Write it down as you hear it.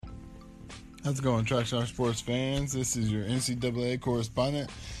How's it going, Track Star Sports fans? This is your NCAA correspondent,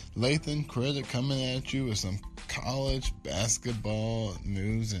 Lathan Credit, coming at you with some college basketball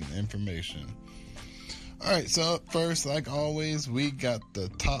news and information. Alright, so up first, like always, we got the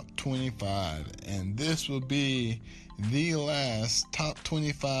top 25, and this will be the last top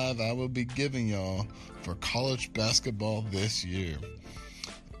 25 I will be giving y'all for college basketball this year.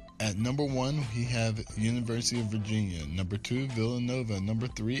 At number 1, we have University of Virginia. Number 2, Villanova. Number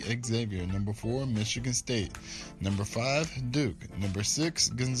 3, Xavier. Number 4, Michigan State. Number 5, Duke. Number 6,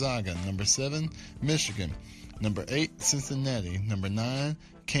 Gonzaga. Number 7, Michigan. Number 8, Cincinnati. Number 9,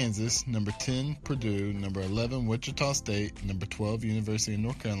 Kansas. Number 10, Purdue. Number 11, Wichita State. Number 12, University of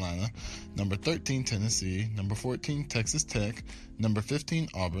North Carolina. Number 13, Tennessee. Number 14, Texas Tech. Number 15,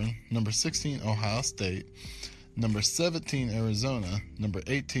 Auburn. Number 16, Ohio State. Number 17, Arizona. Number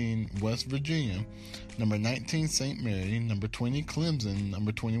 18, West Virginia. Number 19, St. Mary. Number 20, Clemson.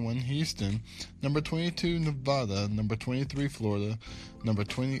 Number 21, Houston. Number 22, Nevada. Number 23, Florida. Number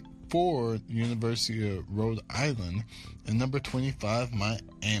 24, University of Rhode Island. And number 25,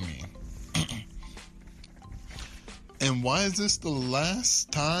 Miami. And why is this the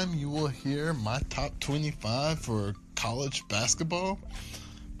last time you will hear my top 25 for college basketball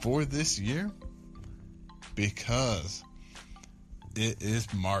for this year? Because it is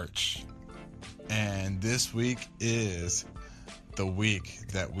March, and this week is the week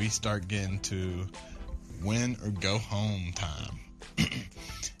that we start getting to win or go home time.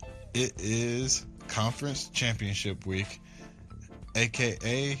 It is Conference Championship Week,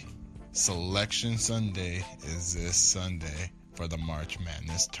 aka Selection Sunday is this Sunday for the March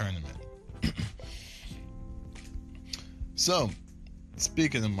Madness tournament. So,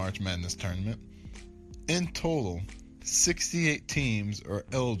 speaking of March Madness tournament, in total, 68 teams are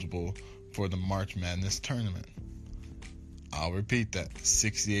eligible for the March Madness tournament. I'll repeat that,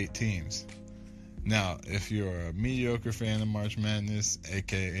 68 teams. Now, if you're a mediocre fan of March Madness,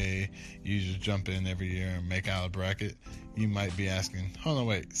 aka you just jump in every year and make out a bracket, you might be asking, hold on,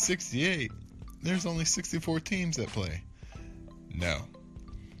 wait, 68? There's only 64 teams that play. No.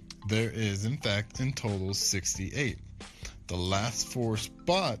 There is, in fact, in total, 68. The last 4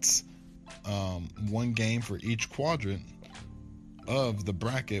 spots, one game for each quadrant of the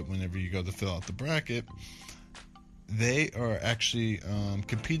bracket. Whenever you go to fill out the bracket, they are actually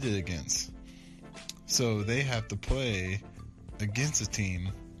competed against. So they have to play against a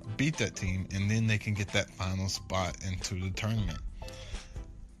team, beat that team, and then they can get that final spot into the tournament.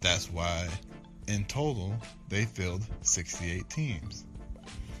 That's why in total they filled 68 teams.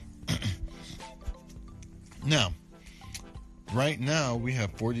 Now, right now, we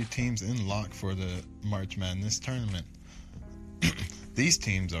have 40 teams in lock for the March Madness tournament. These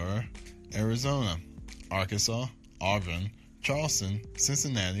teams are Arizona, Arkansas, Auburn, Charleston,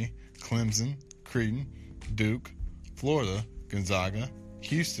 Cincinnati, Clemson, Creighton, Duke, Florida, Gonzaga,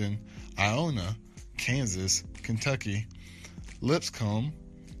 Houston, Iona, Kansas, Kentucky, Lipscomb,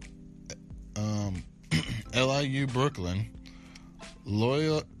 LIU Brooklyn,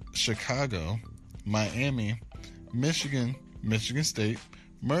 Loyola Chicago, Miami, Michigan, Michigan State,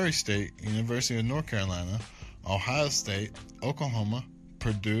 Murray State, University of North Carolina, Ohio State, Oklahoma,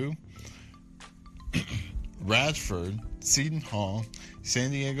 Purdue, Radford, Seton Hall,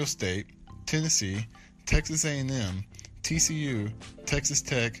 San Diego State, Tennessee, Texas A&M, TCU, Texas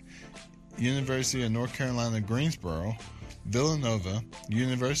Tech, University of North Carolina, Greensboro, Villanova,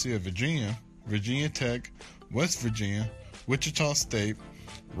 University of Virginia, Virginia Tech, West Virginia, Wichita State,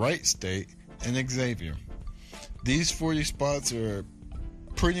 Wright State, and Xavier. These 40 spots are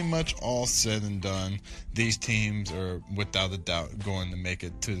pretty much all said and done. These teams are without a doubt going to make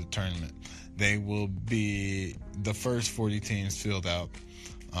it to the tournament. They will be the first 40 teams filled out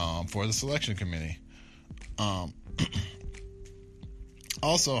for the selection committee.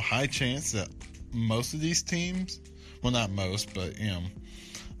 Also, high chance that most of these teams, well, not most, but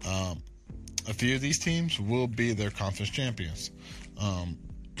a few of these teams will be their conference champions.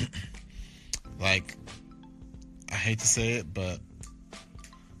 Like, I hate to say it, but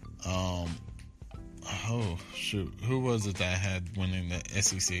oh shoot, who was it that I had winning the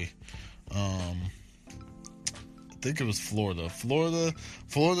SEC? I think it was Florida.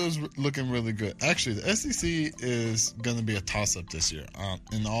 Florida's looking really good. Actually, the SEC is going to be a toss-up this year,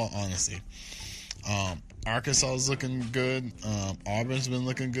 in all honesty. Arkansas is looking good. Auburn's been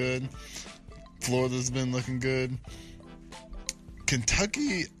looking good. Florida's been looking good.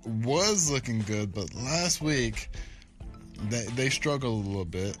 Kentucky was looking good, but last week they struggled a little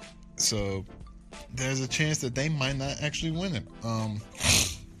bit. So there's a chance that they might not actually win it.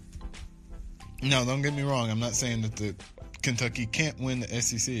 No, don't get me wrong. I'm not saying that the Kentucky can't win the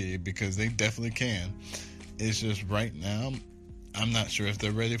SEC, because they definitely can. It's just right now, I'm not sure if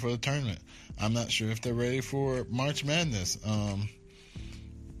they're ready for the tournament. I'm not sure if they're ready for March Madness.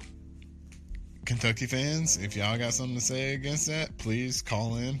 Kentucky fans, if y'all got something to say against that, please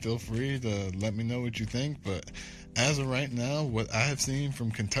call in. Feel free to let me know what you think. But as of right now, what I have seen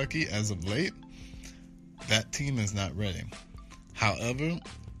from Kentucky as of late, that team is not ready. However,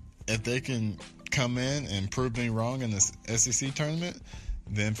 if they can come in and prove me wrong in this SEC tournament,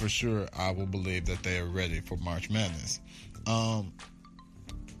 then for sure I will believe that they are ready for March Madness.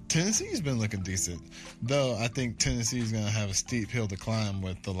 Tennessee's been looking decent, though I think Tennessee's going to have a steep hill to climb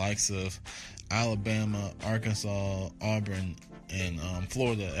with the likes of Alabama, Arkansas, Auburn, and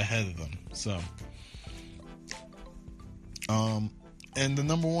Florida ahead of them. So, and the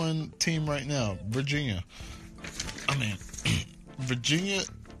number one team right now, Virginia. I mean, Virginia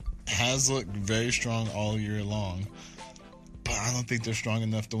has looked very strong all year long, but I don't think they're strong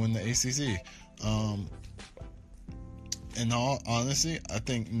enough to win the ACC. In all honesty, I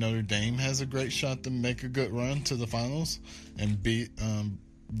think Notre Dame has a great shot to make a good run to the finals and beat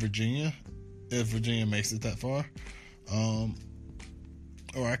Virginia, if Virginia makes it that far.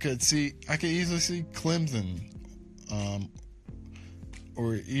 Or I could easily see Clemson,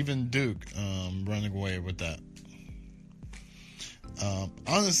 or even Duke running away with that.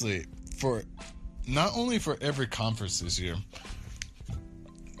 Honestly, for not only for every conference this year,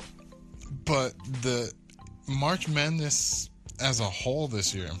 but the March Madness as a whole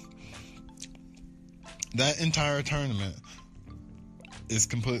this year, that entire tournament is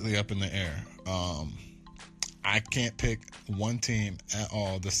completely up in the air. I can't pick one team at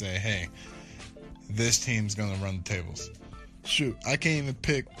all to say, hey, this team's going to run the tables. Shoot, I can't even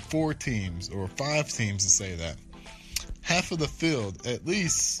pick 4 teams or 5 teams to say that. Half of the field, at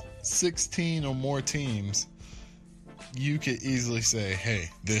least 16 or more teams, you could easily say, hey,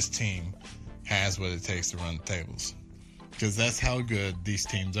 this team has what it takes to run the tables. Because that's how good these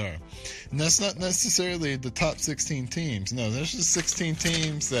teams are. And that's not necessarily the top 16 teams. No, there's just 16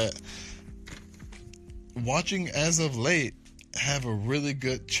 teams that, watching as of late, have a really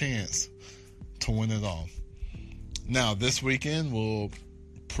good chance to win it all. Now, this weekend will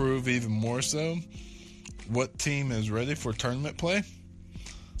prove even more so what team is ready for tournament play.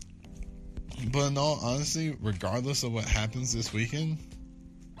 But in all honesty, regardless of what happens this weekend,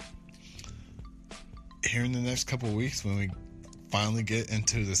 here in the next couple of weeks, when we finally get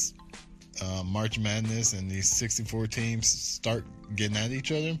into this March Madness and these 64 teams start getting at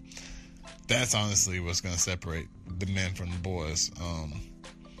each other, that's honestly what's going to separate the men from the boys.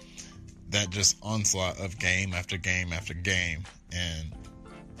 That just onslaught of game after game after game, and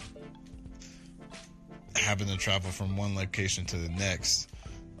having to travel from one location to the next,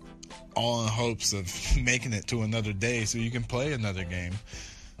 all in hopes of making it to another day so you can play another game,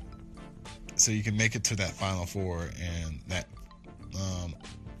 so you can make it to that Final Four and that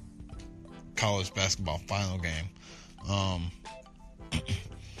college basketball final game.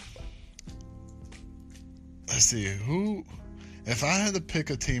 Let's see, if I had to pick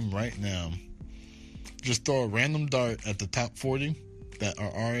a team right now, just throw a random dart at the top 40 that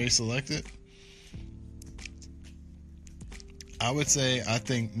are already selected, I would say I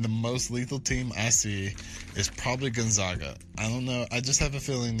think the most lethal team I see is probably Gonzaga. I don't know. I just have a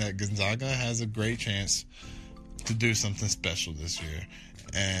feeling that Gonzaga has a great chance to do something special this year.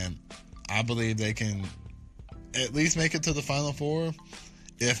 And I believe they can at least make it to the Final Four,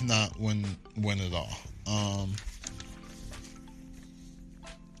 if not win it all.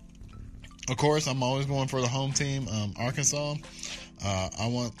 Of course, I'm always going for the home team, Arkansas. I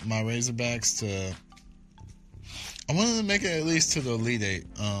want my Razorbacks to... I want them to make it at least to the Elite Eight.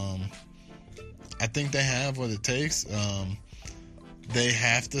 I think they have what it takes. They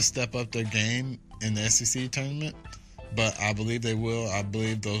have to step up their game in the SEC tournament, but I believe they will. I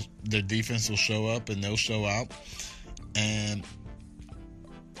believe their defense will show up and they'll show out, and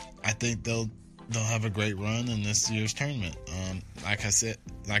I think they'll have a great run in this year's tournament.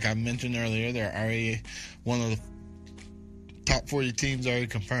 Like I mentioned earlier, they're already one of the top 40 teams already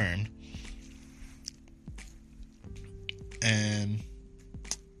confirmed. And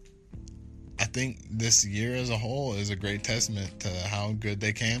I think this year as a whole is a great testament to how good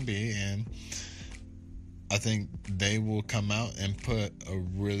they can be, and I think they will come out and put a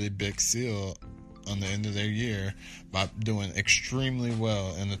really big seal on the end of their year by doing extremely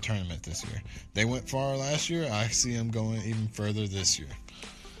well in the tournament this year. They went far last year. I see them going even further this year.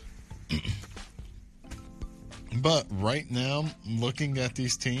 But right now, looking at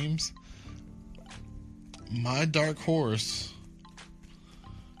these teams, my dark horse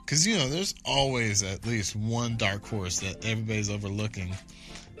Because, there's always at least one dark horse that everybody's overlooking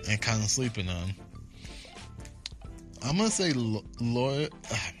and kind of sleeping on. I'm going to say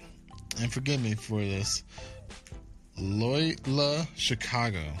and forgive me for this, Loyola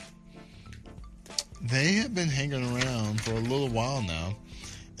Chicago. They have been hanging around for a little while now,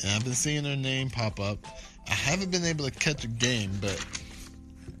 and I've been seeing their name pop up. I haven't been able to catch a game, but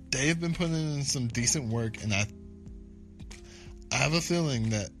they've been putting in some decent work, and I have a feeling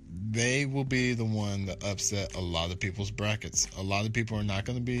that they will be the one that upset a lot of people's brackets. A lot of people are not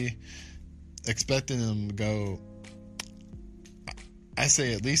going to be expecting them to go, I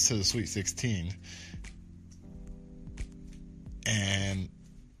say at least to the Sweet 16. And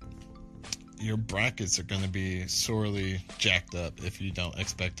your brackets are going to be sorely jacked up if you don't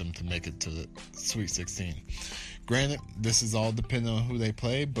expect them to make it to the Sweet 16. Granted, this is all dependent on who they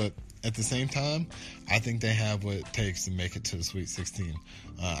play, but at the same time, I think they have what it takes to make it to the Sweet 16.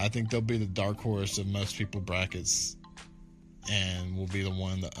 I think they'll be the dark horse of most people's brackets and will be the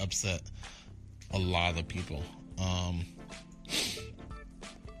one that upset a lot of people.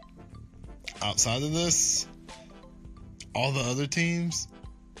 Outside of this, all the other teams,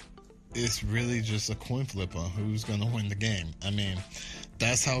 it's really just a coin flip on who's going to win the game. I mean,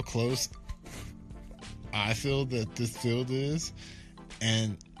 that's how close I feel that this field is.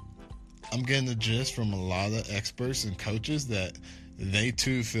 And I'm getting the gist from a lot of experts and coaches that they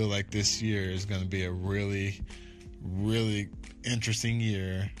too feel like this year is going to be a really, really interesting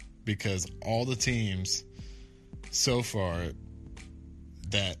year, because all the teams so far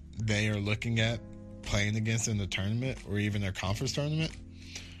that they are looking at playing against in the tournament or even their conference tournament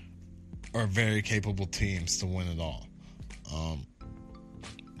are very capable teams to win it all.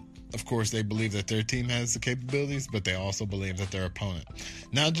 Of course, they believe that their team has the capabilities, but they also believe that their opponent,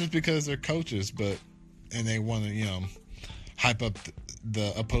 not just because they're coaches, and they want to, hype up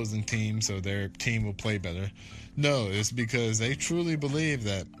the opposing team so their team will play better. No, it's because they truly believe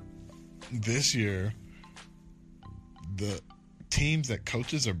that this year, the teams that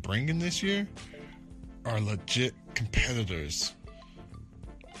coaches are bringing this year are legit competitors.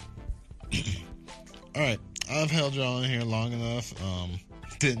 All right, I've held y'all in here long enough.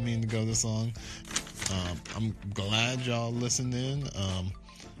 Didn't mean to go this long. I'm glad y'all listened in.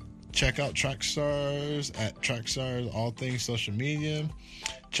 Check out Tracksstars at Tracksstars, all things social media.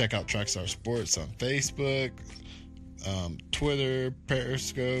 Check out Trackstar Sports on Facebook, Twitter,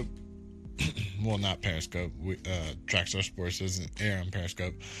 Periscope. Well, not Periscope. Trackstar Sports doesn't air on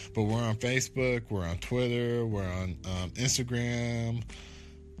Periscope, but we're on Facebook, we're on Twitter, we're on Instagram.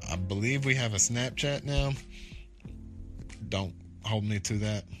 I believe we have a Snapchat now. Don't hold me to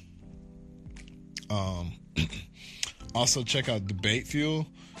that. Also, check out Debate Fuel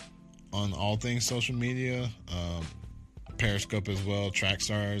on all things social media. Periscope as well.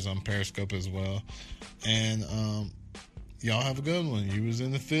 Trackstars on Periscope as well. And y'all have a good one. You was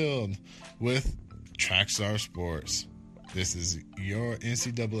in the field with Trackstar Sports. This is your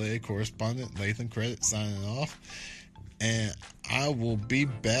NCAA correspondent, Lathan Credit, signing off. And I will be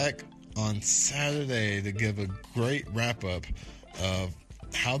back on Saturday to give a great wrap-up of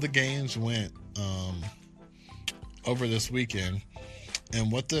how the games went over this weekend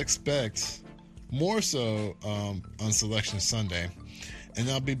and what to expect more so on Selection Sunday. And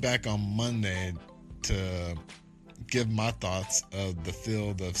I'll be back on Monday to give my thoughts of the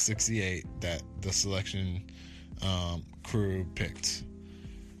field of 68 that the selection crew picked.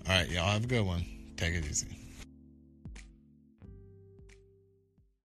 All right, y'all have a good one. Take it easy.